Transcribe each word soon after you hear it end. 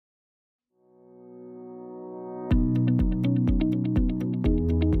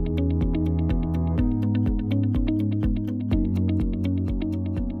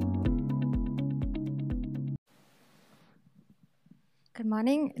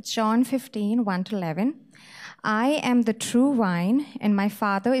morning. John 15, 1 to 11. I am the true vine, and my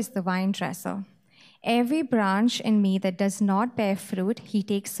Father is the vine dresser. Every branch in me that does not bear fruit, he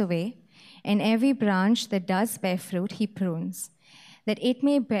takes away, and every branch that does bear fruit, he prunes, that it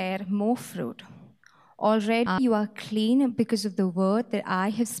may bear more fruit. Already you are clean because of the word that I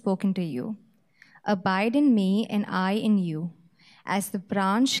have spoken to you. Abide in me, and I in you. As the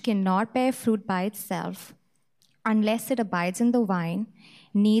branch cannot bear fruit by itself, unless it abides in the vine,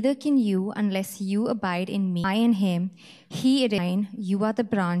 neither can you unless you abide in me. I in him, he is the vine, you are the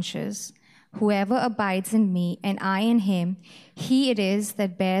branches. Whoever abides in me and I in him, he it is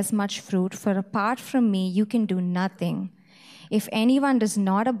that bears much fruit, for apart from me you can do nothing. If anyone does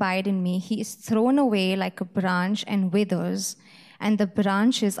not abide in me, he is thrown away like a branch and withers, and the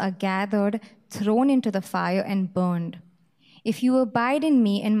branches are gathered, thrown into the fire and burned. If you abide in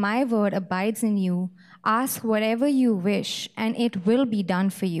me and my word abides in you, ask whatever you wish, and it will be done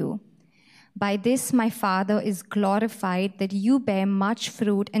for you. By this my Father is glorified, that you bear much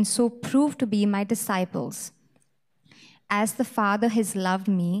fruit and so prove to be my disciples. As the Father has loved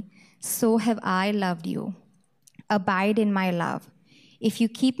me, so have I loved you. Abide in my love. If you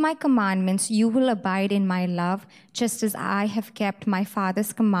keep my commandments, you will abide in my love, just as I have kept my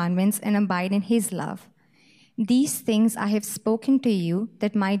Father's commandments and abide in his love. These things I have spoken to you,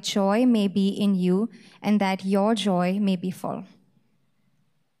 that my joy may be in you, and that your joy may be full.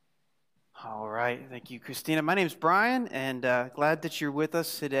 All right. Thank you, Christina. My name is Brian, and glad that you're with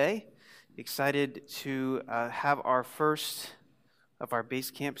us today. Excited to have our first of our Base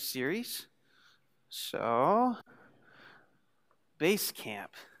Camp series. So, Base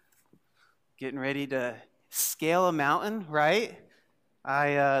Camp. Getting ready to scale a mountain, right?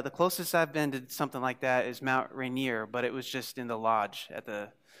 The closest I've been to something like that is Mount Rainier, but it was just in the lodge at the,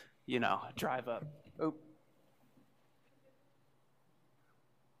 drive up. Oh.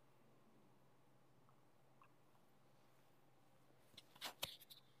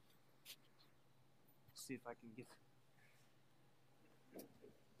 See if I can get.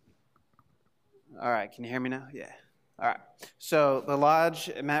 All right, can you hear me now? Yeah. All right. So the lodge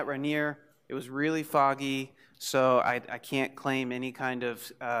at Mount Rainier, it was really foggy. So I can't claim any kind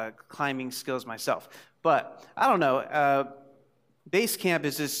of climbing skills myself. But I don't know. Base camp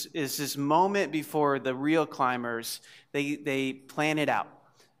is this moment before the real climbers. They plan it out.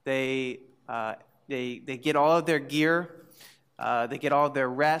 They get all of their gear. They get all of their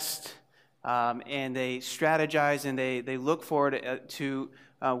rest, and they strategize and they look forward to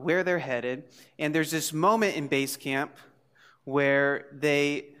where they're headed. And there's this moment in base camp where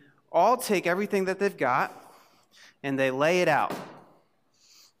they all take everything that they've got and they lay it out. And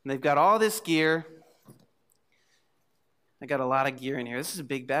they've got all this gear. I got a lot of gear in here. This is a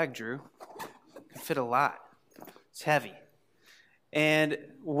big bag, Drew. It can fit a lot. It's heavy. And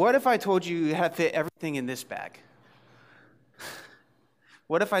what if I told you you had to fit everything in this bag?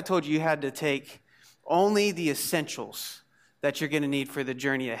 What if I told you you had to take only the essentials that you're going to need for the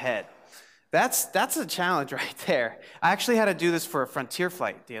journey ahead? That's a challenge right there. I actually had to do this for a Frontier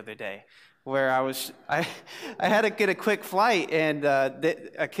flight the other day, where I had to get a quick flight, and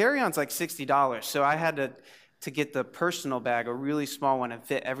a carry-on's like $60, so I had to get the personal bag, a really small one, and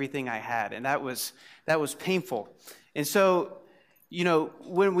fit everything I had, and that was painful. And so,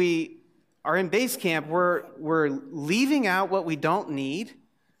 when we are in base camp, we're leaving out what we don't need.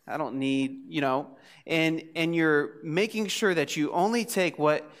 I don't need, and you're making sure that you only take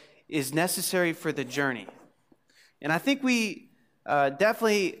what is necessary for the journey. And I think we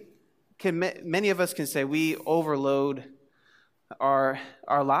definitely many of us can say we overload our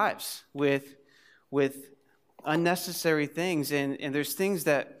lives with unnecessary things, and there's things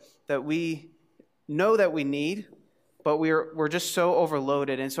that we know that we need, but we're just so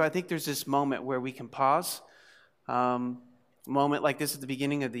overloaded. And so I think there's this moment where we can pause, moment like this at the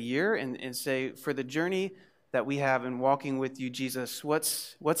beginning of the year, and say, for the journey that we have in walking with you, Jesus,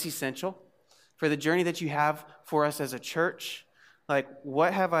 what's essential? For the journey that you have for us as a church, like,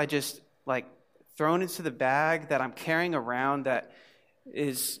 what have I just thrown into the bag that I'm carrying around that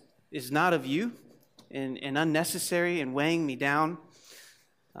is not of you and unnecessary and weighing me down?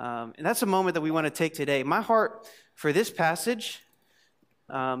 And that's a moment that we want to take today. My heart for this passage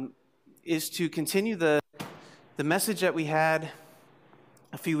is to continue the message that we had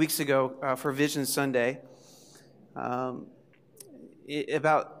a few weeks ago for Vision Sunday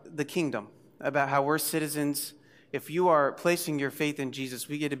about the kingdom, about how we're citizens. If you are placing your faith in Jesus,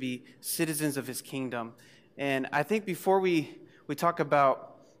 we get to be citizens of his kingdom. And I think before we talk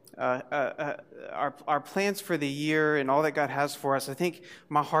about our plans for the year and all that God has for us, I think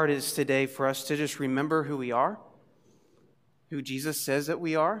my heart is today for us to just remember who we are, who Jesus says that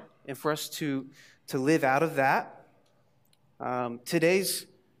we are, and for us to live out of that. Today's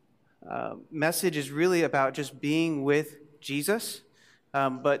message is really about just being with Jesus.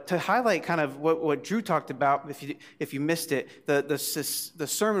 But to highlight kind of what Drew talked about, if you missed it, the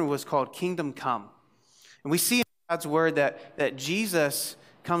sermon was called Kingdom Come. And we see in God's word that Jesus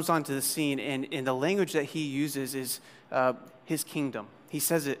comes onto the scene, and the language that he uses is his kingdom. He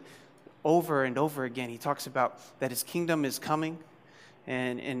says it over and over again. He talks about that his kingdom is coming.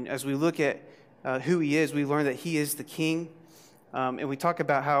 And as we look at who he is, we learn that he is the king. And we talk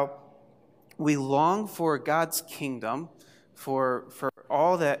about how we long for God's kingdom, for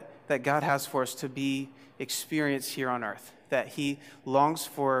all that God has for us to be experienced here on earth, that he longs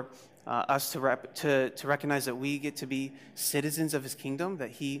for us to recognize that we get to be citizens of his kingdom, that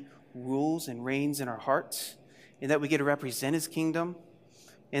he rules and reigns in our hearts, and that we get to represent his kingdom,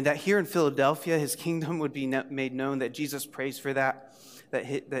 and that here in Philadelphia, his kingdom would be made known, that Jesus prays for that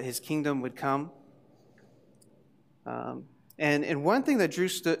his kingdom would come. And one thing that Drew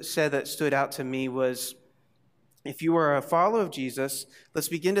said that stood out to me was, if you are a follower of Jesus, let's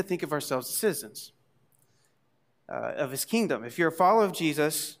begin to think of ourselves as citizens of his kingdom. If you're a follower of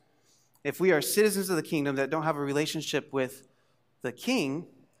Jesus, if we are citizens of the kingdom that don't have a relationship with the king,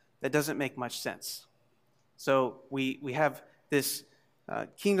 that doesn't make much sense. So we have this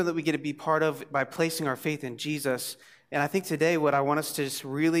kingdom that we get to be part of by placing our faith in Jesus. And I think today what I want us to just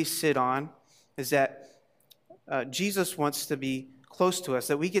really sit on is that Jesus wants to be close to us,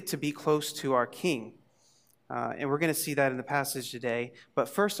 that we get to be close to our king. And we're going to see that in the passage today. But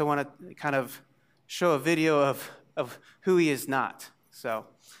first, I want to kind of show a video of who he is not. So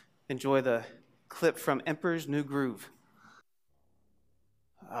enjoy the clip from Emperor's New Groove.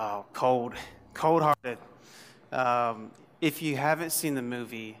 Oh, cold-hearted. If you haven't seen the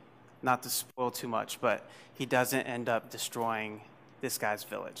movie, not to spoil too much, but he doesn't end up destroying this guy's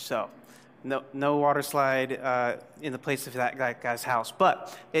village. So no water slide in the place of that guy's house.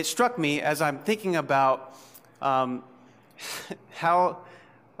 But it struck me as I'm thinking about how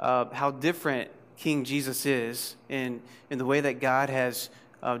different King Jesus is in the way that God has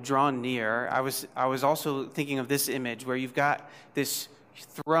drawn near. I was also thinking of this image where you've got this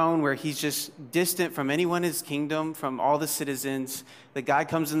throne where he's just distant from anyone in his kingdom, from all the citizens. The guy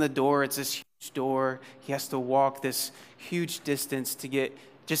comes in the door, it's this huge door. He has to walk this huge distance to get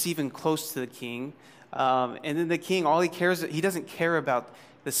just even close to the king. And then the king, he doesn't care about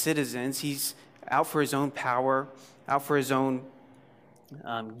the citizens. He's out for his own power, out for his own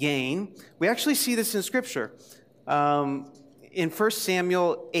gain. We actually see this in Scripture. In 1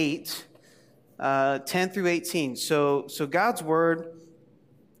 Samuel 8, 10 through 18. So God's word,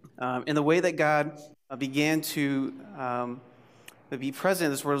 and the way that God began to be present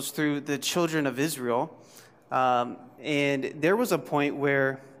in this world was through the children of Israel. And there was a point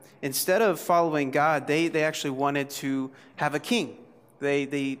where instead of following God, they actually wanted to have a king.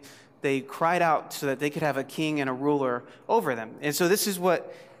 They cried out so that they could have a king and a ruler over them. And so this is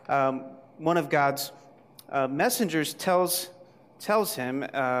what one of God's messengers tells him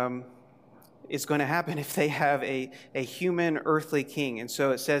is going to happen if they have a human earthly king. And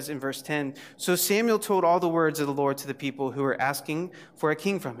so it says in verse 10, "So Samuel told all the words of the Lord to the people who were asking for a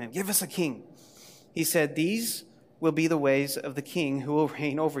king from him. 'Give us a king.' He said, 'These will be the ways of the king who will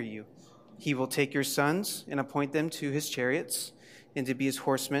reign over you. He will take your sons and appoint them to his chariots and to be his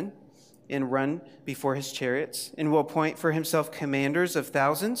horsemen and run before his chariots, and will appoint for himself commanders of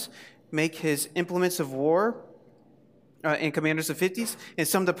thousands, make his implements of war and commanders of 50s, and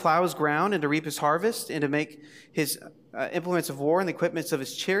some to plow his ground and to reap his harvest, and to make his implements of war and the equipments of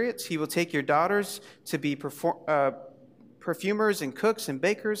his chariots. He will take your daughters to be perfumers and cooks and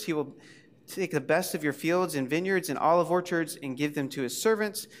bakers. He will take the best of your fields and vineyards and olive orchards and give them to his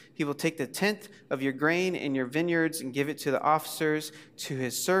servants. He will take the tenth of your grain in your vineyards and give it to the officers, to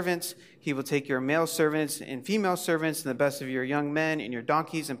his servants. He will take your male servants and female servants and the best of your young men and your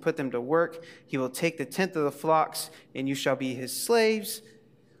donkeys and put them to work. He will take the tenth of the flocks, and you shall be his slaves.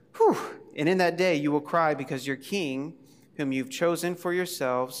 Whew. And in that day you will cry because your king, whom you've chosen for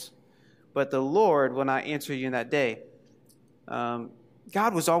yourselves, but the Lord will not answer you in that day.'"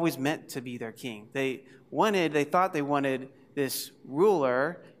 God was always meant to be their king. They thought they wanted this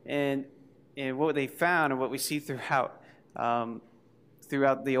ruler, and what they found and what we see throughout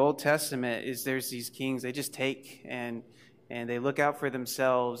the Old Testament is there's these kings, they just take and they look out for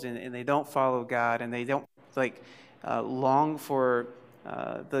themselves, and they don't follow God, and they don't long for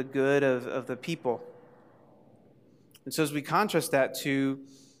the good of the people. And so as we contrast that to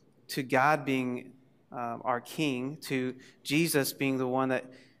God being our king, to Jesus being the one that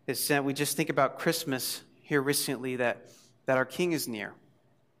is sent, we just think about Christmas here recently, that that our King is near,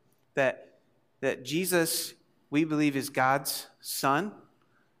 that Jesus, we believe, is God's Son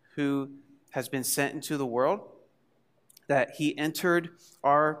who has been sent into the world, that he entered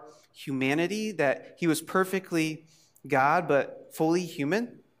our humanity, that he was perfectly God but fully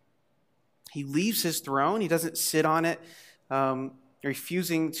human. He leaves his throne. He doesn't sit on it,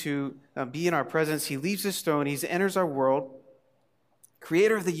 refusing to be in our presence. He leaves his throne. He enters our world.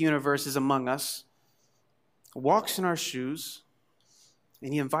 Creator of the universe is among us, walks in our shoes,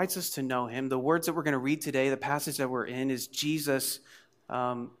 and he invites us to know him. The words that we're going to read today, the passage that we're in, is Jesus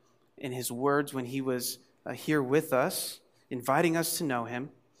in his words when he was here with us, inviting us to know him.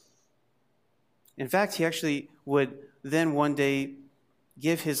 In fact, he actually would then one day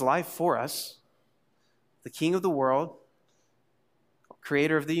give his life for us. The King of the world,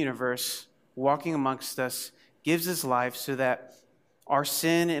 creator of the universe, walking amongst us, gives his life so that our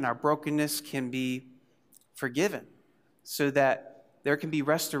sin and our brokenness can be forgiven, so that there can be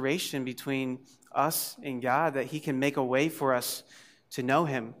restoration between us and God, that he can make a way for us to know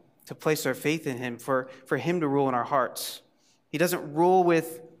him, to place our faith in him, for him to rule in our hearts. He doesn't rule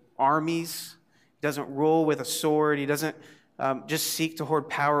with armies. He doesn't rule with a sword. He doesn't just seek to hoard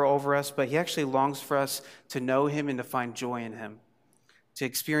power over us, but he actually longs for us to know him and to find joy in him, to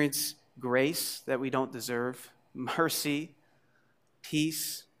experience grace that we don't deserve, mercy,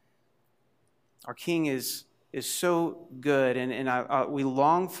 peace. Our King is so good, and we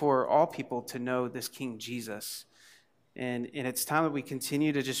long for all people to know this King Jesus. And it's time that we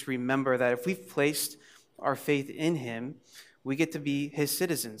continue to just remember that if we've placed our faith in him, we get to be his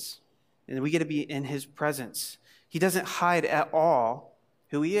citizens, and we get to be in his presence. He doesn't hide at all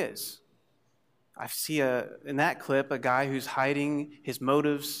who he is. I see in that clip a guy who's hiding his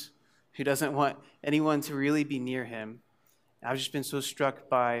motives, who doesn't want anyone to really be near him. I've just been so struck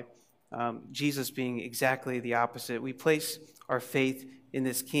by Jesus being exactly the opposite. We place our faith in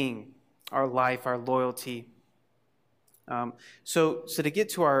this King, our life, our loyalty. So to get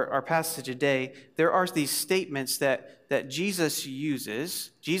to our passage today, there are these statements that Jesus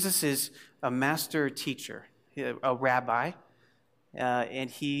uses. Jesus is a master teacher, a rabbi,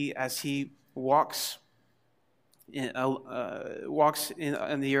 and as he walks in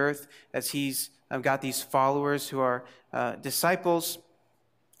the earth, as he's got these followers who are disciples,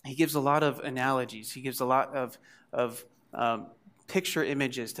 he gives a lot of analogies. He gives a lot of picture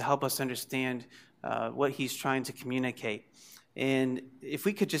images to help us understand what he's trying to communicate. And if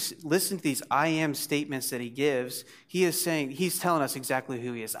we could just listen to these I am statements that he gives, he's telling us exactly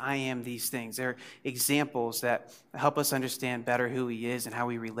who he is. I am these things. They're examples that help us understand better who he is and how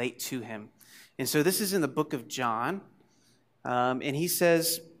we relate to him. And so this is in the book of John, and he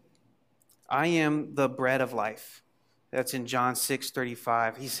says, I am the bread of life. That's in John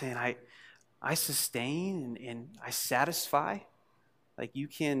 6:35. He's saying, I sustain and I satisfy. Like you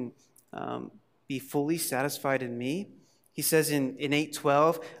can be fully satisfied in me. He says in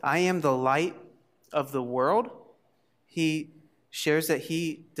 8:12, I am the light of the world. He shares that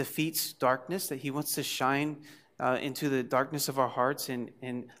he defeats darkness, that he wants to shine into the darkness of our hearts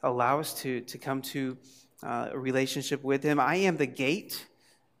and allow us to come to a relationship with him. I am the gate.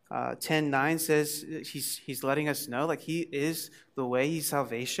 10:9 says he's letting us know, like he is the way, he's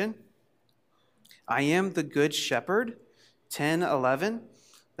salvation. I am the good shepherd. 10:11,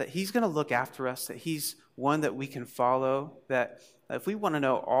 that he's going to look after us, that he's one that we can follow, that if we want to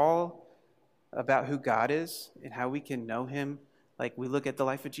know all about who God is and how we can know him, like we look at the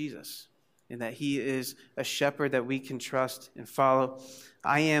life of Jesus, and that he is a shepherd that we can trust and follow.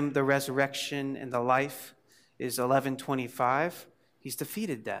 I am the resurrection and the life is 11:25. He's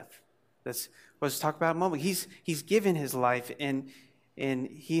defeated death. That's what I was talking about a moment. He's given his life, and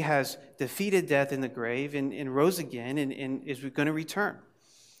he has defeated death in the grave and rose again and is going to return.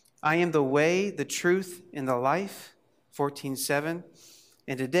 I am the way, the truth, and the life, 14:7.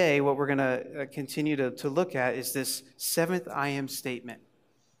 And today, what we're going to continue to look at is this seventh I am statement.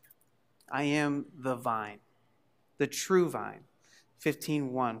 I am the vine, the true vine,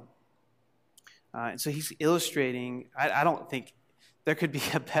 15:1. And so he's illustrating, I don't think there could be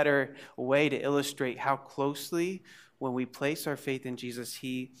a better way to illustrate how closely, when we place our faith in Jesus,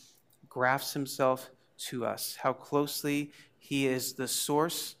 he grafts himself to us, how closely he is the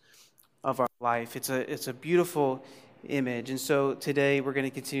source of our life. It's a beautiful image. And so today we're going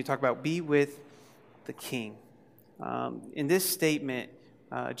to continue to talk about be with the King. In this statement,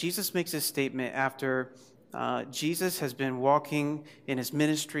 Jesus makes this statement after Jesus has been walking in his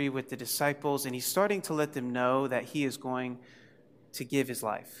ministry with the disciples, and he's starting to let them know that he is going to give his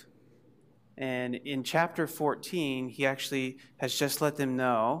life. And in chapter 14, he actually has just let them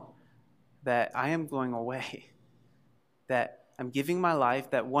know that I am going away, that I'm giving my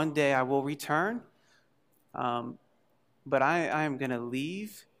life, that one day I will return, but I am going to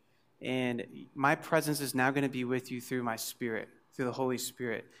leave, and my presence is now going to be with you through my Spirit, through the Holy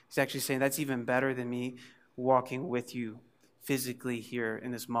Spirit. He's actually saying that's even better than me walking with you physically here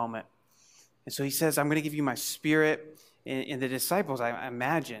in this moment. And so he says, I'm going to give you my Spirit. And the disciples, I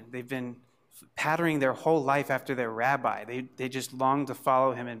imagine, they've been patterning their whole life after their rabbi. They just long to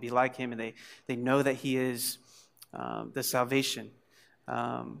follow him and be like him, and they know that he is the salvation.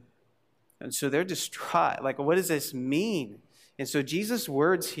 And so they're distraught. Like, what does this mean? And so Jesus'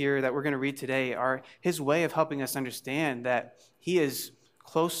 words here that we're going to read today are his way of helping us understand that he is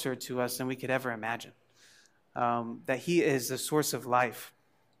closer to us than we could ever imagine, that he is the source of life.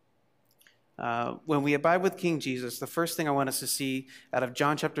 When we abide with King Jesus, the first thing I want us to see out of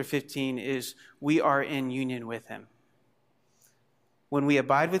John chapter 15 is we are in union with him. When we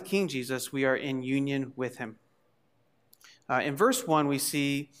abide with King Jesus, we are in union with him. In verse 1, we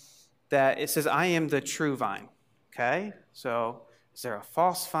see that it says, I am the true vine. Okay? So is there a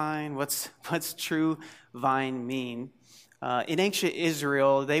false vine? What's true vine mean? In ancient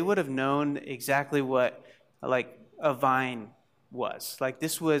Israel, they would have known exactly what like a vine was. Like,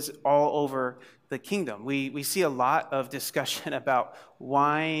 this was all over the kingdom. We see a lot of discussion about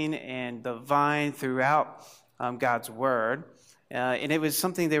wine and the vine throughout God's word, and it was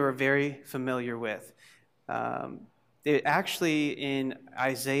something they were very familiar with. It actually, in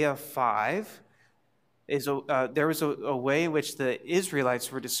Isaiah 5, there was a way in which the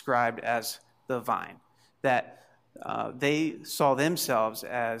Israelites were described as the vine, that they saw themselves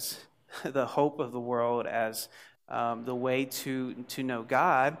as the hope of the world, as the way to know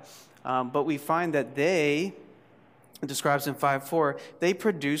God. But we find that it describes in 5:4, they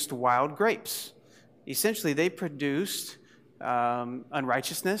produced wild grapes. Essentially, they produced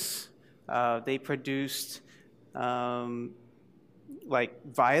unrighteousness. They produced like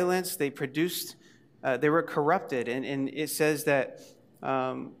violence. They produced, they were corrupted. And it says that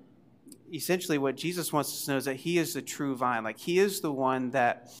essentially what Jesus wants us to know is that he is the true vine. Like, he is the one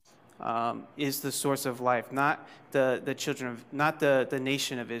that is the source of life, not the children of, not the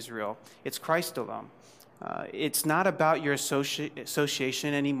nation of Israel. It's Christ alone. It's not about your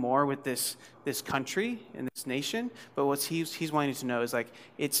association anymore with this country and this nation, but what he's wanting you to know is, like,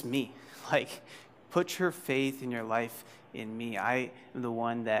 it's me. Like, put your faith in your life in me. I am the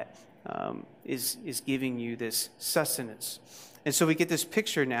one that is giving you this sustenance. And so we get this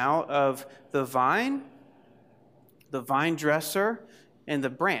picture now of the vine dresser, and the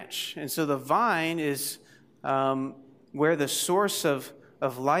branch. And so the vine is where the source of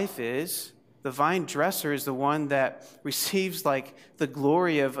life is. The vine dresser is the one that receives like the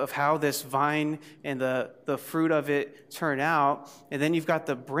glory of how this vine and the fruit of it turn out. And then you've got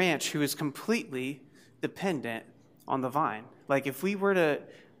the branch who is completely dependent on the vine. Like, if we were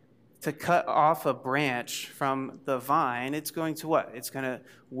to cut off a branch from the vine, it's going to what? It's going to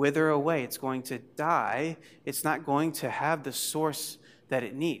wither away. It's going to die. It's not going to have the source that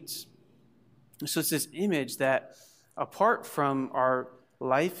it needs. So it's this image that apart from our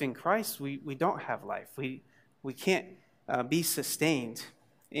life in Christ, we don't have life. We can't be sustained.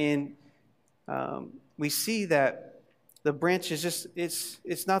 And we see that the branch is just,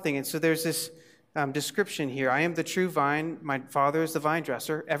 it's nothing. And so there's this description here. I am the true vine. My Father is the vine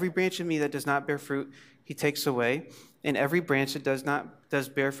dresser. Every branch in me that does not bear fruit, he takes away. And every branch that does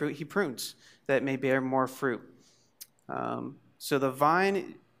bear fruit, he prunes, that it may bear more fruit. So the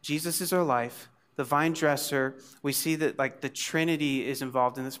vine, Jesus is our life. The vine dresser, we see that like the Trinity is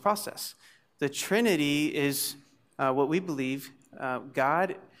involved in this process. The Trinity is what we believe,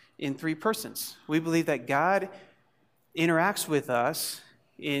 God in three persons. We believe that God interacts with us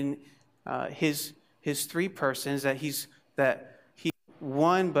in his three persons, that he's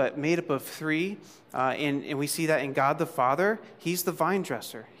one but made up of three, and we see that in God the Father. He's the vine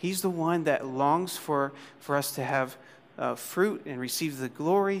dresser. He's the one that longs for us to have fruit and receive the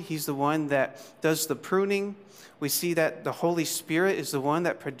glory. He's the one that does the pruning. We see that the Holy Spirit is the one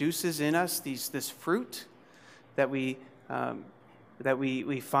that produces in us this fruit that we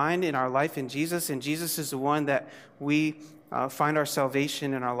find in our life in Jesus, and Jesus is the one that we find our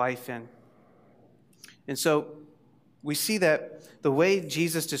salvation in our life in. And so we see that the way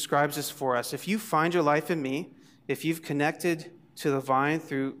Jesus describes this for us, if you find your life in me, if you've connected to the vine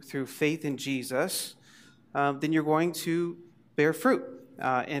through faith in Jesus, then you're going to bear fruit.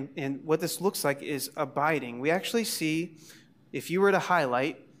 And what this looks like is abiding. We actually see, if you were to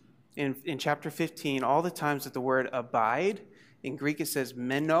highlight in chapter 15, all the times that the word abide, in Greek it says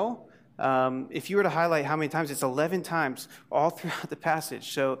meno. If you were to highlight how many times, it's 11 times all throughout the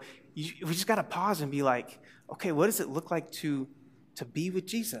passage. So we just got to pause and be like, okay, what does it look like to be with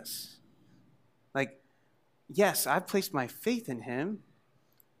Jesus? Like, yes, I've placed my faith in him,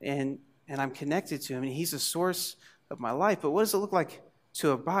 and I'm connected to him, and he's the source of my life. But what does it look like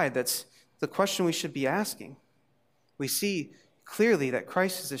to abide? That's the question we should be asking. We see clearly that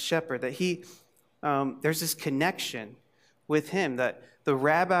Christ is a shepherd, that there's this connection with him, that the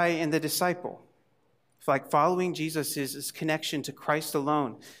rabbi and the disciple, like following Jesus is this connection to Christ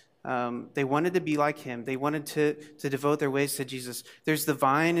alone. They wanted to be like him. They wanted to devote their ways to Jesus. There's the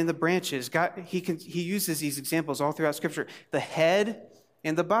vine and the branches. God, he uses these examples all throughout Scripture. The head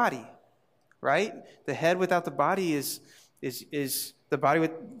and the body, right? The head without the body is the body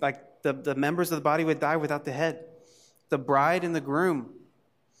with, like, the members of the body would die without the head. The bride and the groom,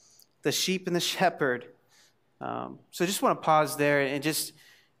 the sheep and the shepherd. So I just want to pause there and just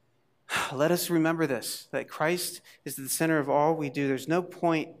let us remember this, that Christ is the center of all we do. There's never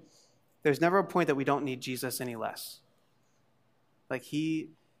a point that we don't need Jesus any less. Like,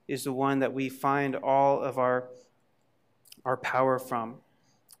 he is the one that we find all of our power from.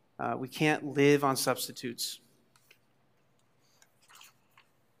 We can't live on substitutes.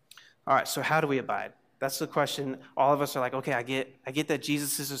 All right, so how do we abide? That's the question. All of us are like, okay, I get that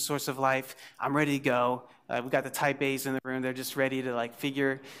Jesus is the source of life. I'm ready to go. We've got the type A's in the room. They're just ready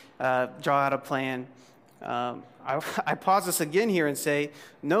to draw out a plan. I pause this again here and say,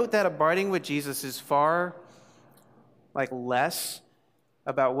 note that abiding with Jesus is far less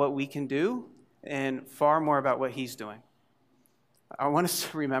about what we can do and far more about what he's doing. I want us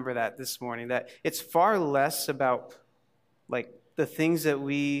to remember that this morning, that it's far less about the things that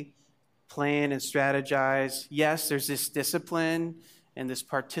we plan and strategize. Yes, there's this discipline and this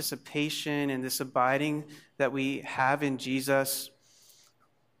participation and this abiding that we have in Jesus.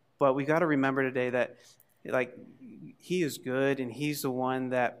 But we got to remember today that he is good, and he's the one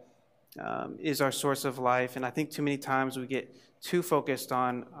that is our source of life. And I think too many times we get too focused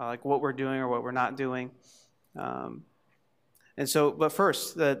on what we're doing or what we're not doing. But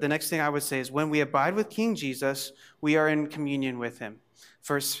first, the next thing I would say is when we abide with King Jesus, we are in communion with him.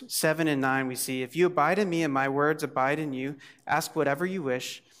 Verse 7 and 9, we see, if you abide in me and my words abide in you, ask whatever you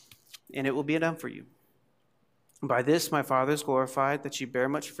wish, and it will be done for you. By this my Father is glorified, that you bear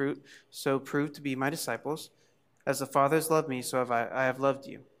much fruit, so prove to be my disciples. As the Father has loved me, so have I have loved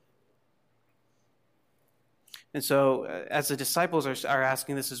you. And so as the disciples are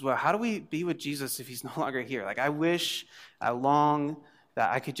asking this as well, how do we be with Jesus if he's no longer here? I long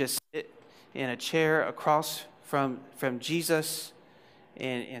that I could just sit in a chair across from Jesus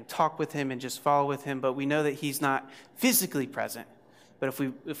and talk with him and just follow with him. But we know that he's not physically present. But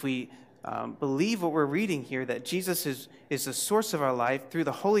if we believe what we're reading here, that Jesus is the source of our life through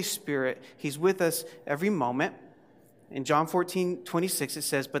the Holy Spirit, he's with us every moment. In John 14:26, it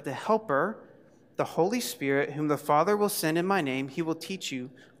says, but the Helper, the Holy Spirit, whom the Father will send in my name, he will teach you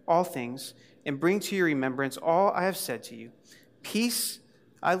all things and bring to your remembrance all I have said to you. Peace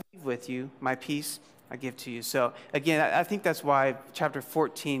I leave with you, my peace I give to you. So again, I think that's why chapter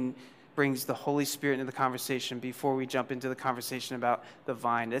 14 brings the Holy Spirit into the conversation before we jump into the conversation about the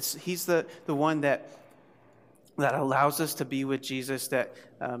vine. He's the one that allows us to be with Jesus, that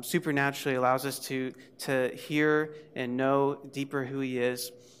supernaturally allows us to hear and know deeper who he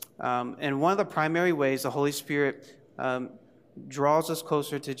is. And one of the primary ways the Holy Spirit draws us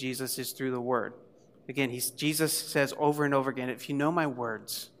closer to Jesus is through the Word. Again, Jesus says over and over again, if you know my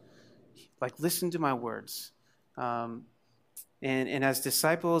words, listen to my words. And as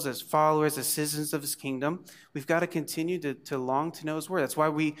disciples, as followers, as citizens of his kingdom, we've got to continue to long to know his word. That's why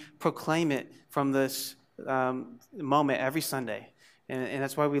we proclaim it from this moment every Sunday. And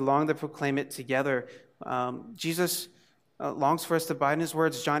that's why we long to proclaim it together. Jesus longs for us to abide in his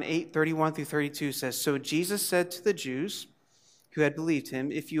words. John 8:31-32 says, so Jesus said to the Jews who had believed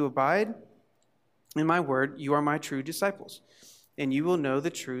him, if you abide in my word, you are my true disciples, and you will know the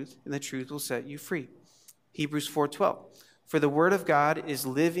truth, and the truth will set you free. Hebrews 4:12, for the word of God is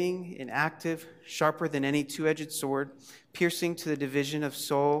living and active, sharper than any two-edged sword, piercing to the division of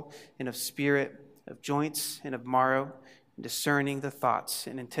soul and of spirit, of joints and of marrow, and discerning the thoughts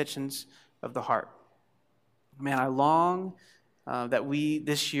and intentions of the heart. Man, I long that we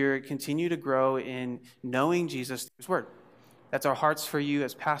this year continue to grow in knowing Jesus through his word. That's our hearts for you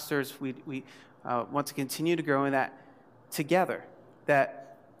as pastors. We want to continue to grow in that together,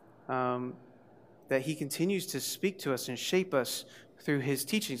 that he continues to speak to us and shape us through his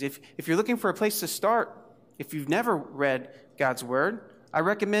teachings. If you're looking for a place to start, if you've never read God's word, I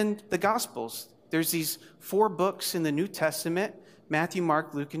recommend the Gospels. There's these 4 books in the New Testament, Matthew,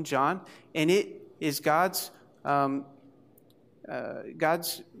 Mark, Luke, and John, and it is God's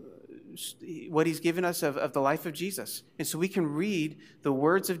what he's given us of the life of Jesus. And so we can read the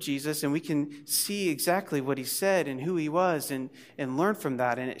words of Jesus and we can see exactly what he said and who he was and learn from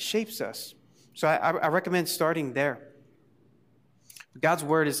that, and it shapes us. So I recommend starting there. God's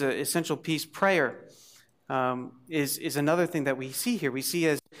word is an essential piece. Prayer is another thing that we see here. We see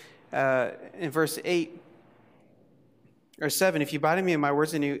as in verse 8 or 7, if you abide in me and my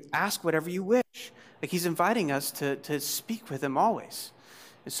words in you, ask whatever you wish. Like he's inviting us to speak with him always.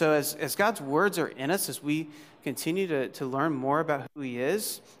 And so as God's words are in us, as we continue to learn more about who he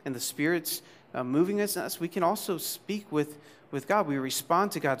is and the Spirit's moving us in us, we can also speak with God. We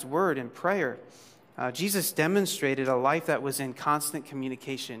respond to God's word in prayer. Jesus demonstrated a life that was in constant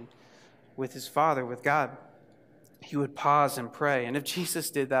communication with his Father, with God. He would pause and pray. And if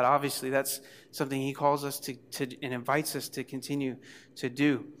Jesus did that, obviously that's something he calls us to and invites us to continue to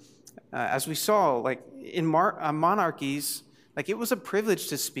do. As we saw, like in monarchies, like it was a privilege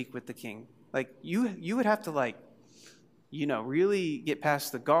to speak with the king. Like you would have to really get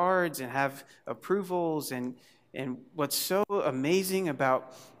past the guards and have approvals. And what's so amazing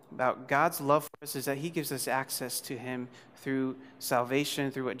about God's love for us is that he gives us access to him through salvation,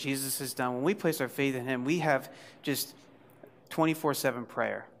 through what Jesus has done. When we place our faith in him, we have just 24/7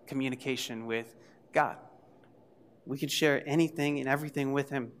 prayer, communication with God. We can share anything and everything with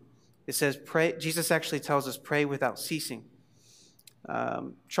him. It says, pray. Jesus actually tells us, pray without ceasing.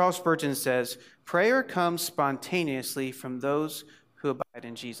 Charles Spurgeon says, prayer comes spontaneously from those who abide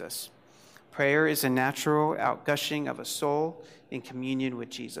in Jesus. Prayer is a natural outgushing of a soul in communion with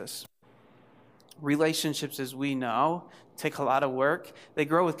Jesus. Relationships, as we know, take a lot of work. They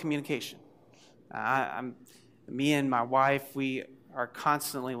grow with communication. Me and my wife, we are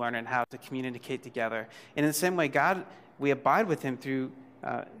constantly learning how to communicate together. And in the same way, God, we abide with him through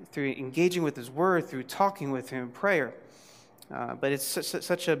engaging with his word, through talking with him in prayer. But it's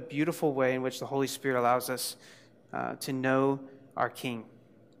such a beautiful way in which the Holy Spirit allows us to know our King.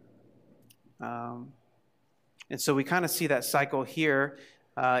 And so we kind of see that cycle here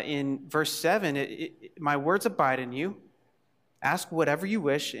in verse 7. My words abide in you. Ask whatever you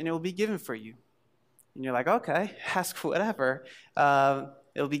wish, and it will be given for you. And you're like, okay, ask whatever.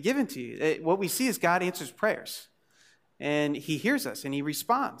 It'll be given to you. What we see is God answers prayers. And he hears us, and he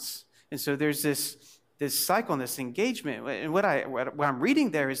responds. And so there's this cycle and this engagement. And what I'm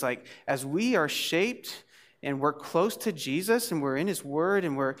reading there is like, as we are shaped and we're close to Jesus and we're in his word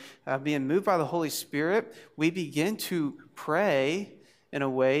and we're being moved by the Holy Spirit, we begin to pray in a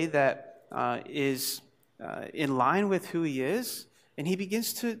way that is in line with who he is. And he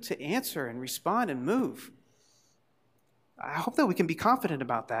begins to answer and respond and move. I hope that we can be confident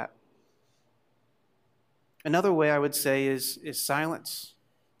about that. Another way I would say is silence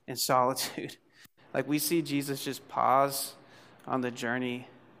and solitude. Like we see Jesus just pause on the journey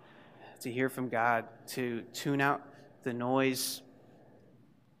to hear from God, to tune out the noise.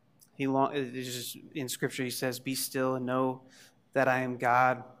 In Scripture, he says, be still and know that I am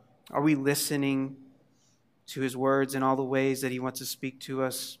God. Are we listening to his words in all the ways that he wants to speak to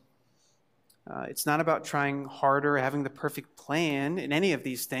us? It's not about trying harder or having the perfect plan in any of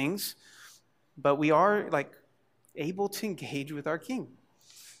these things, but we are able to engage with our King.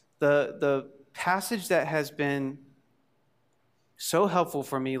 The passage that has been so helpful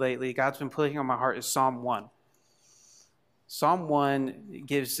for me lately, God's been putting on my heart, is Psalm 1. Psalm 1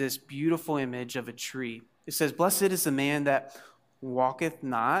 gives this beautiful image of a tree. It says, blessed is the man that walketh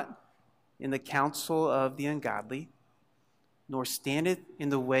not in the counsel of the ungodly, nor standeth in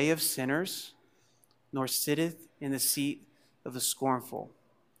the way of sinners, nor sitteth in the seat of the scornful.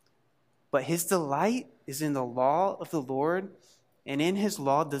 But his delight is in the law of the Lord, and in his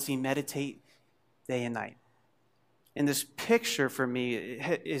law does he meditate day and night. And this picture for me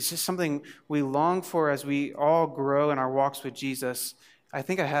is just something we long for as we all grow in our walks with Jesus. I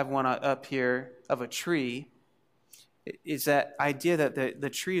think I have one up here of a tree. Is that idea that the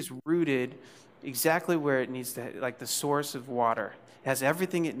tree is rooted exactly where it needs to, like the source of water. It has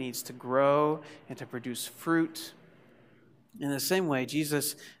everything it needs to grow and to produce fruit. In the same way,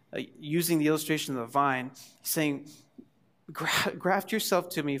 Jesus, using the illustration of the vine, saying, graft yourself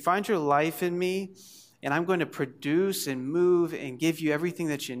to me, find your life in me, and I'm going to produce and move and give you everything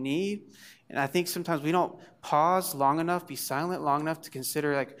that you need. And I think sometimes we don't pause long enough, be silent long enough to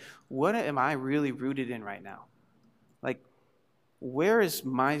consider, what am I really rooted in right now? Where is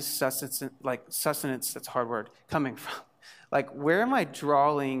my sustenance, that's a hard word, coming from? Where am I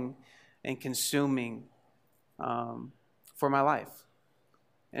drawing and consuming for my life?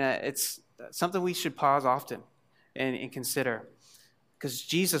 And it's something we should pause often and consider, because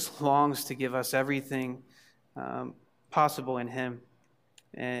Jesus longs to give us everything possible in him.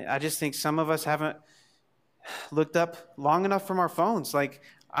 And I just think some of us haven't looked up long enough from our phones. Like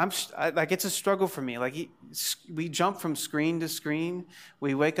it's a struggle for me. Like we jump from screen to screen.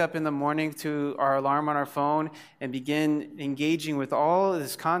 We wake up in the morning to our alarm on our phone and begin engaging with all of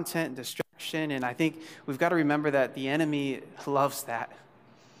this content and distraction. And I think we've got to remember that the enemy loves that.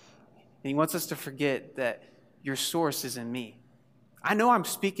 And he wants us to forget that your source is in me. I know I'm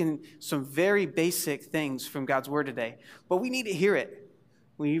speaking some very basic things from God's word today, but we need to hear it.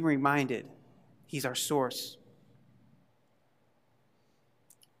 We need to be reminded he's our source.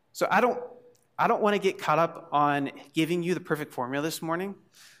 So I don't want to get caught up on giving you the perfect formula this morning.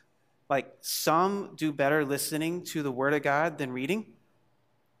 Like some do better listening to the word of God than reading.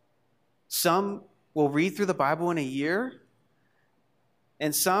 Some will read through the Bible in a year,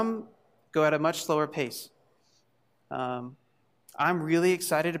 and some go at a much slower pace. I'm really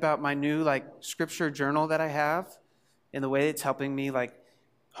excited about my new scripture journal that I have and the way it's helping me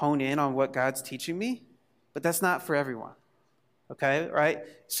hone in on what God's teaching me, but that's not for everyone. Okay, right?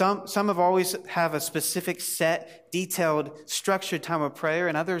 Some have always have a specific set, detailed, structured time of prayer,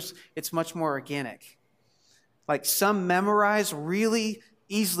 and others it's much more organic. Like some memorize really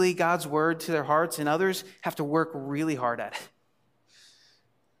easily God's word to their hearts, and others have to work really hard at it.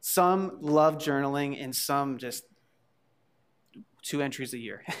 Some love journaling, and some just 2 entries a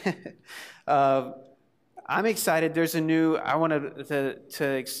year. I'm excited. I wanted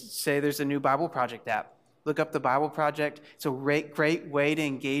to say there's a new Bible Project app. Look up the Bible Project. It's a great way to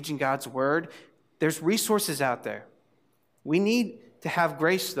engage in God's word. There's resources out there. We need to have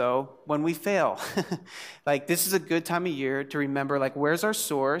grace, though, when we fail. This is a good time of year to remember, where's our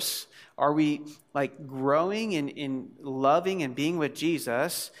source? Are we, growing in loving and being with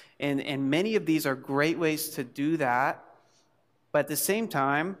Jesus? And many of these are great ways to do that. But at the same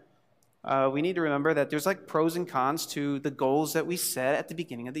time, we need to remember that there's pros and cons to the goals that we set at the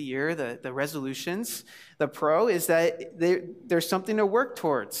beginning of the year, the resolutions. The pro is that there's something to work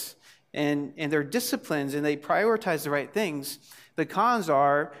towards, and they're disciplines, and they prioritize the right things. The cons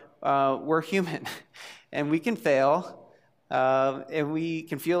are we're human, and we can fail, and we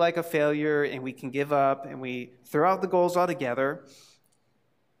can feel like a failure, and we can give up, and we throw out the goals altogether.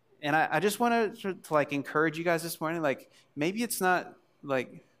 And I just want to encourage you guys this morning, maybe it's not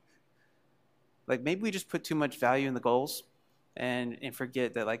maybe we just put too much value in the goals and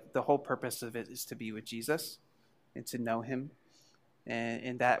forget that the whole purpose of it is to be with Jesus and to know him.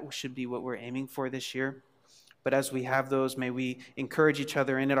 And that should be what we're aiming for this year. But as we have those, may we encourage each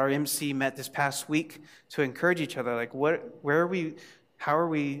other. And at our MC met this past week to encourage each other, how are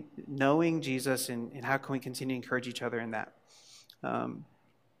we knowing Jesus, and how can we continue to encourage each other in that?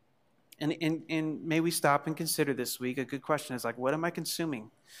 And may we stop and consider this week. A good question is what am I consuming?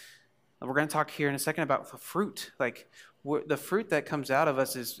 And we're going to talk here in a second about the fruit. The fruit that comes out of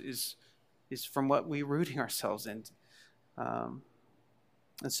us is from what we're rooting ourselves in. And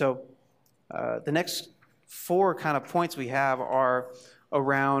so the next 4 kind of points we have are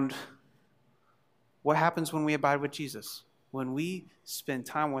around what happens when we abide with Jesus, when we spend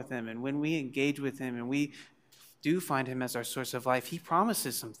time with him, and when we engage with him, and we do find him as our source of life. He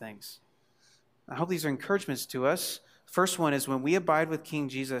promises some things. I hope these are encouragements to us. First one is when we abide with King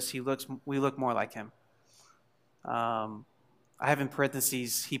Jesus, we look more like him. I have in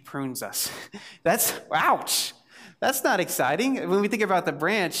parentheses, he prunes us. Ouch. That's not exciting. When we think about the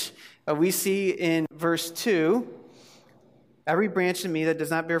branch, we see in verse 2, every branch in me that does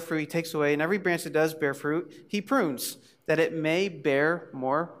not bear fruit, he takes away, and every branch that does bear fruit, he prunes, that it may bear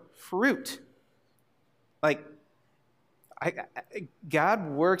more fruit. God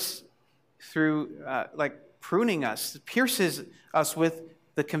works through pruning us, pierces us with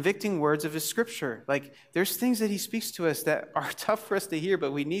the convicting words of his scripture. There's things that he speaks to us that are tough for us to hear,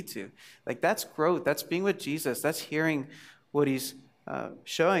 but we need to. That's growth. That's being with Jesus. That's hearing what he's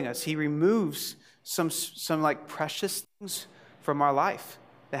showing us. He removes some precious things from our life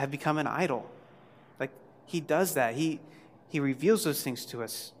that have become an idol. He does that. He reveals those things to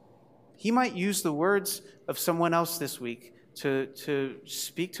us. He might use the words of someone else this week to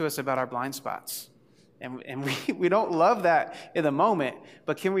speak to us about our blind spots. And we don't love that in the moment,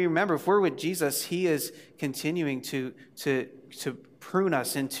 but can we remember, if we're with Jesus, he is continuing to prune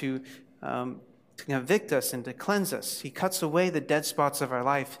us and to convict us and to cleanse us. He cuts away the dead spots of our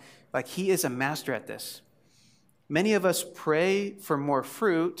life. He is a master at this. Many of us pray for more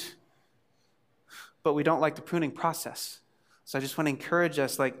fruit, but we don't like the pruning process. So I just want to encourage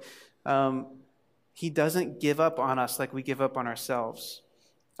us, he doesn't give up on us like we give up on ourselves.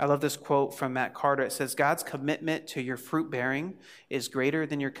 I love this quote from Matt Carter. It says, God's commitment to your fruit bearing is greater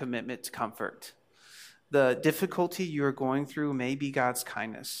than your commitment to comfort. the difficulty you are going through may be God's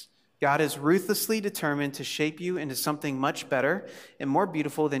kindness. God is ruthlessly determined to shape you into something much better and more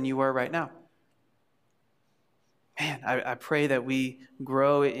beautiful than you are right now. Man, I pray that we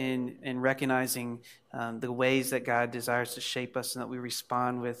grow in recognizing the ways that God desires to shape us and that we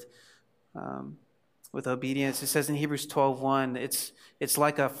respond with obedience. It says in Hebrews 12:1, it's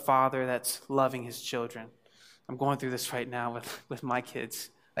like a father that's loving his children. I'm going through this right now with my kids.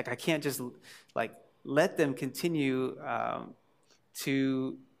 Like, I can't just let them continue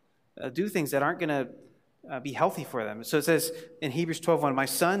to do things that aren't going to be healthy for them. So it says in Hebrews 12:1, "My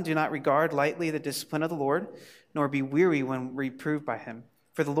son, do not regard lightly the discipline of the Lord, nor be weary when reproved by him.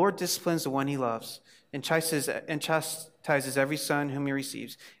 For the Lord disciplines the one he loves, and chastises every son whom he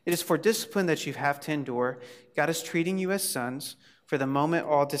receives. It is for discipline that you have to endure. God is treating you as sons. For the moment,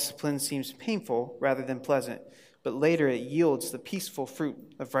 all discipline seems painful rather than pleasant, but later it yields the peaceful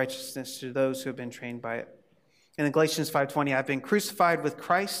fruit of righteousness to those who have been trained by it." And in Galatians 5:20, "I've been crucified with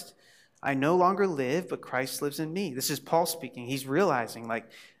Christ. I no longer live, but Christ lives in me." This is Paul speaking. He's realizing,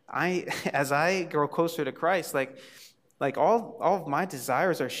 as I grow closer to Christ, all of my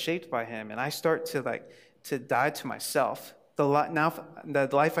desires are shaped by him, and I start to die to myself. The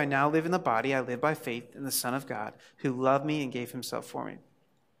life I now live in the body, I live by faith in the Son of God, who loved me and gave himself for me.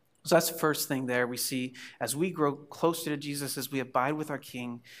 So that's the first thing there we see. As we grow closer to Jesus, as we abide with our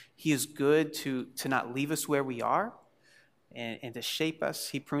King, he is good to not leave us where we are and to shape us.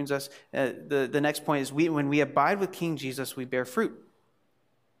 He prunes us. The next point is when we abide with King Jesus, we bear fruit.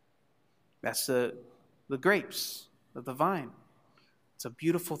 That's the grapes of the vine. It's a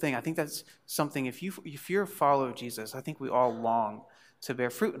beautiful thing. I think that's something, if you're a follower of Jesus, I think we all long to bear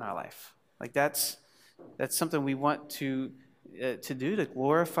fruit in our life. That's something we want to do to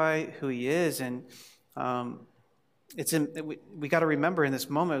glorify who he is. And we got to remember in this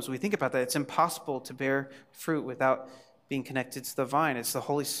moment, as we think about that, it's impossible to bear fruit without being connected to the vine. It's the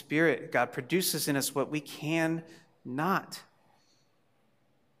Holy Spirit. God produces in us what we can not.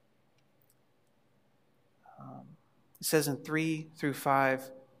 It says in 3-5,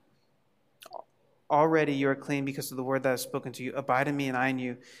 "Already you are clean because of the word that I have spoken to you. Abide in me and I in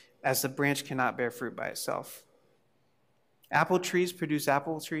you, as the branch cannot bear fruit by itself." Apple trees produce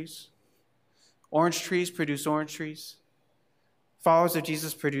apple trees. Orange trees produce orange trees. Followers of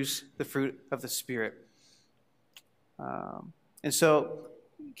Jesus produce the fruit of the Spirit. And so,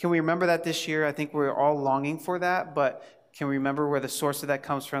 can we remember that this year? I think we're all longing for that, but can we remember where the source of that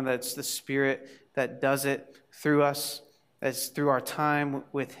comes from? That it's the Spirit that does it through us. That's through our time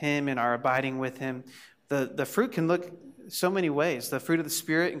with him and our abiding with him. The fruit can look so many ways. The fruit of the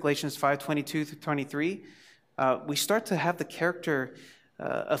Spirit in Galatians 5:22-23, we start to have the character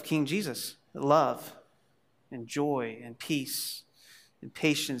of King Jesus: love and joy and peace and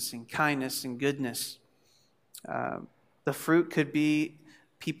patience and kindness and goodness. The fruit could be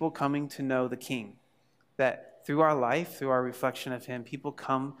people coming to know the King. That through our life, through our reflection of him, people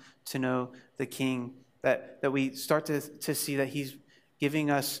come to know the King. That we start to see that he's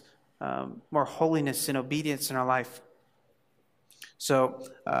giving us more holiness and obedience in our life. So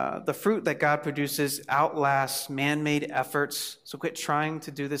the fruit that God produces outlasts man-made efforts. So quit trying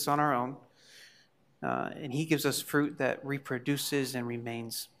to do this on our own. And he gives us fruit that reproduces and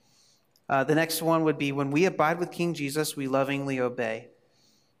remains. The next one would be, when we abide with King Jesus, we lovingly obey.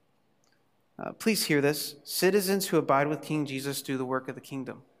 Please hear this. Citizens who abide with King Jesus do the work of the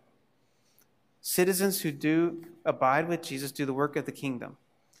kingdom. Citizens who do abide with Jesus do the work of the kingdom.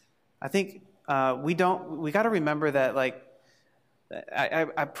 I think we got to remember that,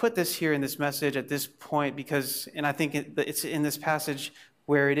 I put this here in this message at this point because, and I think it's in this passage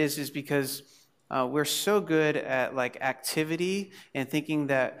where it is because we're so good at activity and thinking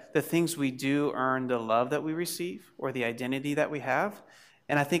that the things we do earn the love that we receive or the identity that we have.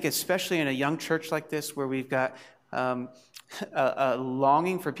 And I think especially in a young church like this where we've got a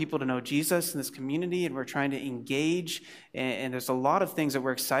longing for people to know Jesus in this community, and we're trying to engage, and there's a lot of things that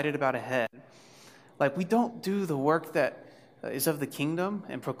we're excited about ahead. We don't do the work that is of the kingdom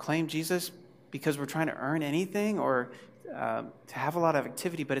and proclaim Jesus because we're trying to earn anything or to have a lot of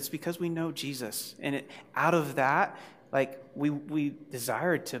activity, but it's because we know Jesus. And out of that, we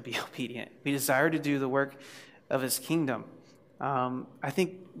desire to be obedient. We desire to do the work of his kingdom. I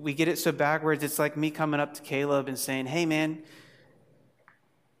think we get it so backwards. It's like me coming up to Caleb and saying, "Hey, man,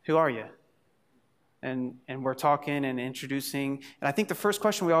 who are you?" And we're talking and introducing. And I think the first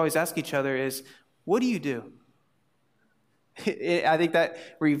question we always ask each other is, "What do you do?" I think that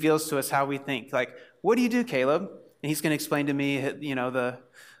reveals to us how we think. "What do you do, Caleb?" And he's going to explain to me, the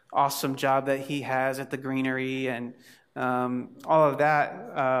awesome job that he has at the greenery and all of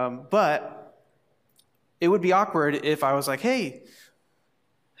that. But it would be awkward if I was like, hey,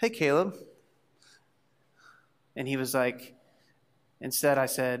 Caleb. And he was like, instead I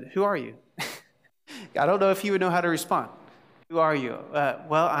said, who are you? I don't know if he would know how to respond. Who are you?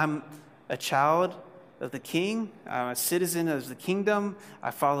 Well, I'm a child of the King. I'm a citizen of the kingdom.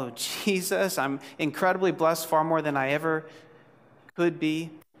 I follow Jesus. I'm incredibly blessed, far more than I ever could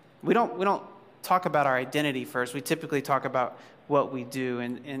be. We don't talk about our identity first. We typically talk about what we do,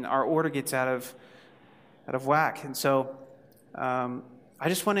 and our order gets out of whack. And so I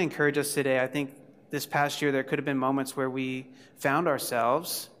just want to encourage us today. I think this past year there could have been moments where we found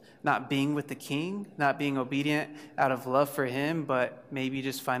ourselves not being with the King, not being obedient out of love for him, but maybe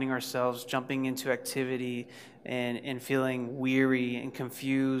just finding ourselves jumping into activity and feeling weary and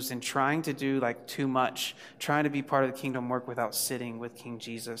confused and trying to do like too much, trying to be part of the kingdom work without sitting with King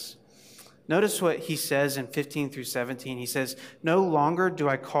Jesus. Notice what he says in 15 through 17. He says, "No longer do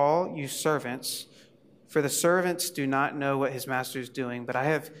I call you servants, for the servants do not know what his master is doing, but I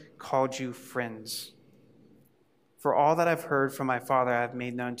have called you friends. For all that I've heard from my Father, I have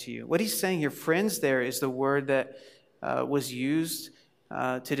made known to you." What he's saying here, friends, there is the word that was used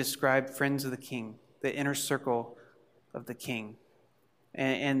to describe friends of the King, the inner circle of the King.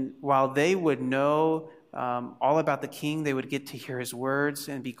 And while they would know all about the King, they would get to hear his words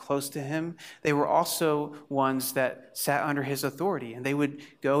and be close to him. They were also ones that sat under his authority, and they would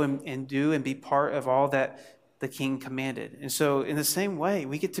go and do and be part of all that the King commanded. And so in the same way,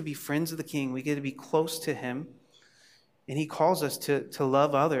 we get to be friends of the King. We get to be close to him. And he calls us to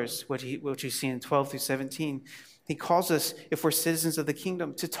love others, which you see in 12 through 17. He calls us, if we're citizens of the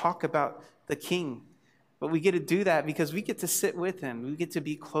kingdom, to talk about the King. But we get to do that because we get to sit with him. We get to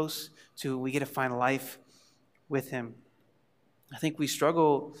be close to him. We get to find life with him. I think we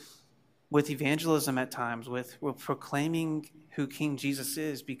struggle with evangelism at times, with proclaiming who King Jesus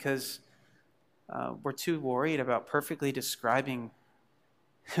is, because we're too worried about perfectly describing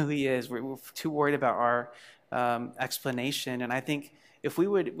who he is. We're too worried about our explanation. And I think if we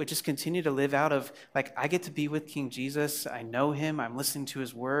would just continue to live out of, like, I get to be with King Jesus, I know him, I'm listening to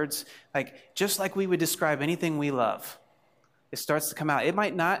his words, like, just like we would describe anything we love, it starts to come out. It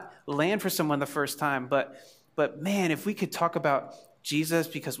might not land for someone the first time, but man, if we could talk about Jesus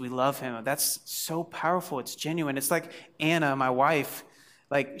because we love him, that's so powerful. It's genuine. It's like Anna, my wife.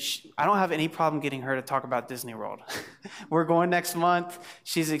 Like, I don't have any problem getting her to talk about Disney World. We're going next month.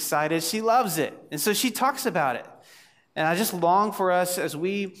 She's excited. She loves it. And so she talks about it. And I just long for us as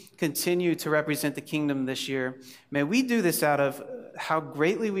we continue to represent the kingdom this year, may we do this out of how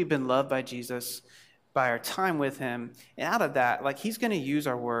greatly we've been loved by Jesus, by our time with him. And out of that, like, he's going to use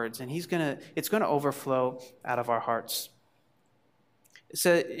our words, and it's going to overflow out of our hearts.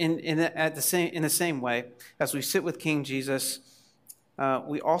 So in the same way, as we sit with King Jesus,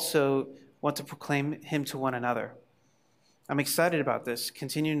 we also want to proclaim him to one another. I'm excited about this,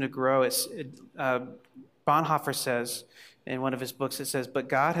 continuing to grow. Bonhoeffer says in one of his books, it says, "But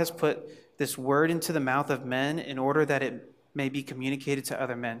God has put this word into the mouth of men in order that it may be communicated to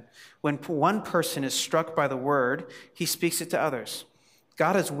other men. When one person is struck by the word, he speaks it to others.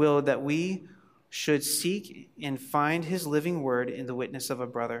 God has willed that we should seek and find his living word in the witness of a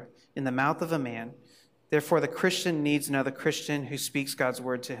brother, in the mouth of a man. Therefore, the Christian needs another Christian who speaks God's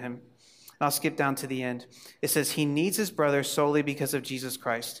word to him." And I'll skip down to the end. It says, "He needs his brother solely because of Jesus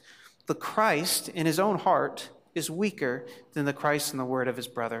Christ. The Christ in his own heart is weaker than the Christ in the word of his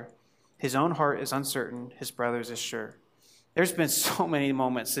brother. His own heart is uncertain, his brother's is sure." There's been so many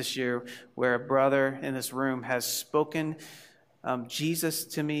moments this year where a brother in this room has spoken Jesus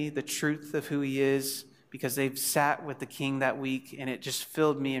to me, the truth of who he is, because they've sat with the King that week, and it just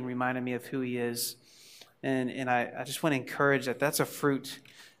filled me and reminded me of who he is. And I just want to encourage that that's a fruit,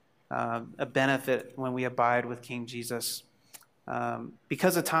 a benefit when we abide with King Jesus.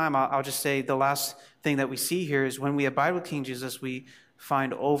 Because of time, I'll just say the last thing that we see here is when we abide with King Jesus, we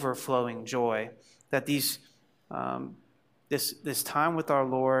find overflowing joy. That this time with our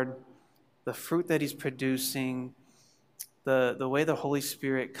Lord, the fruit that he's producing, the way the Holy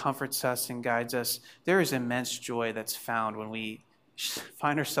Spirit comforts us and guides us, there is immense joy that's found when we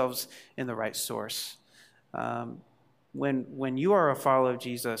find ourselves in the right source. When you are a follower of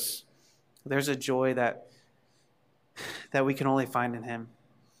Jesus, there's a joy that we can only find in him.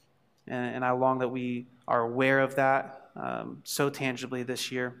 And I long that we are aware of that so tangibly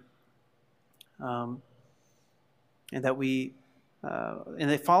this year. And that we, in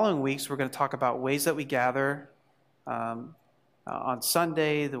the following weeks, we're going to talk about ways that we gather on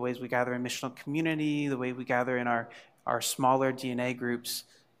Sunday, the ways we gather in missional community, the way we gather in our smaller DNA groups.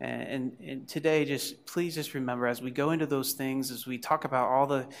 And today, please remember, as we go into those things, as we talk about all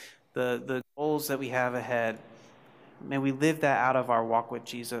the the goals that we have ahead, may we live that out of our walk with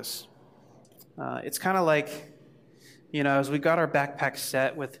Jesus. It's kind of like, as we got our backpack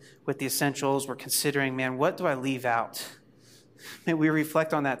set with the essentials, we're considering, man, what do I leave out? May we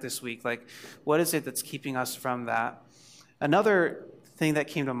reflect on that this week. Like, what is it that's keeping us from that? Another thing that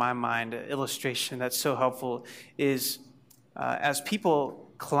came to my mind, an illustration that's so helpful, is as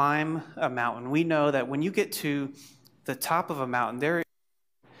people climb a mountain, we know that when you get to the top of a mountain, there is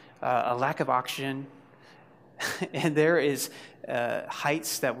a lack of oxygen, and there is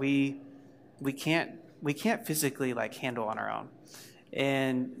heights that we can't physically handle on our own.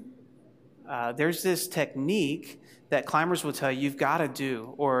 And there's this technique that climbers will tell you you've got to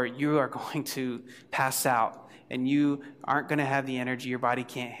do, or you are going to pass out, and you aren't going to have the energy, your body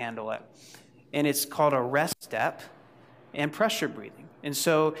can't handle it. And it's called a rest step and pressure breathing. And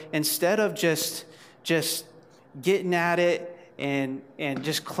so instead of just getting at it and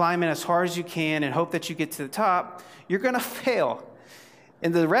just climbing as hard as you can and hope that you get to the top, you're going to fail.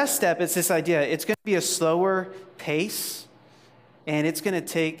 In the rest step, it's this idea. It's going to be a slower pace, and it's going to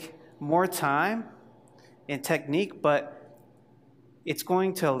take more time and technique, but it's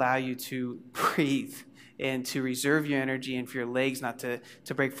going to allow you to breathe and to reserve your energy and for your legs not to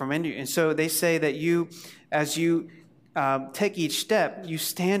break from under you. And so they say that as you take each step, you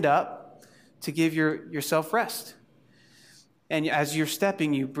stand up to give yourself rest. And as you're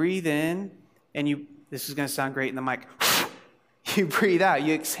stepping, you breathe in, and this is going to sound great in the mic, you breathe out,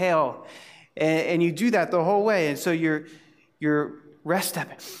 you exhale, and you do that the whole way. And so you're rest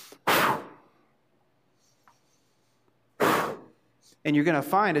stepping. And you're going to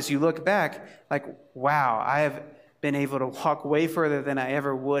find as you look back, wow, I have been able to walk way further than I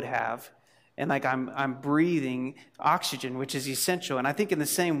ever would have. And I'm breathing oxygen, which is essential. And I think in the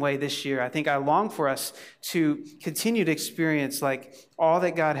same way this year, I think I long for us to continue to experience all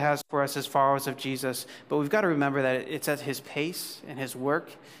that God has for us as followers of Jesus. But we've got to remember that it's at his pace and his work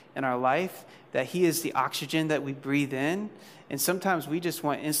in our life, that he is the oxygen that we breathe in. And sometimes we just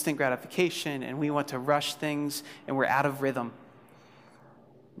want instant gratification, and we want to rush things, and we're out of rhythm.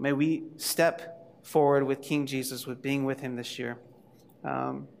 May we step forward with King Jesus, with being with him this year.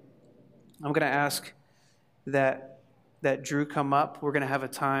 I'm going to ask that Drew come up. We're going to have a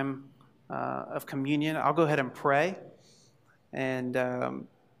time of communion. I'll go ahead and pray, and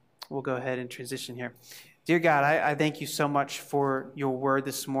we'll go ahead and transition here. Dear God, I thank you so much for your word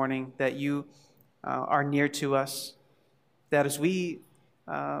this morning, that you are near to us, that as we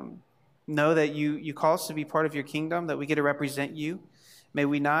know that you call us to be part of your kingdom, that we get to represent you. May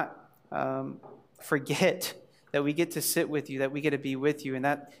we not forget that we get to sit with you, that we get to be with you, and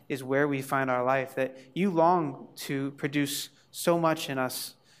that is where we find our life, that you long to produce so much in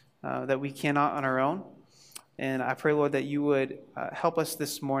us that we cannot on our own. And I pray, Lord, that you would help us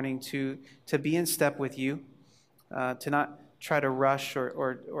this morning to be in step with you, to not try to rush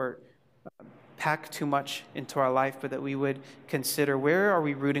or pack too much into our life, but that we would consider, where are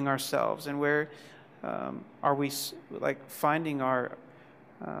we rooting ourselves, and where are we finding our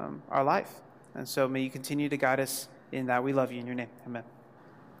life. And so may you continue to guide us in that. We love you in your name. Amen.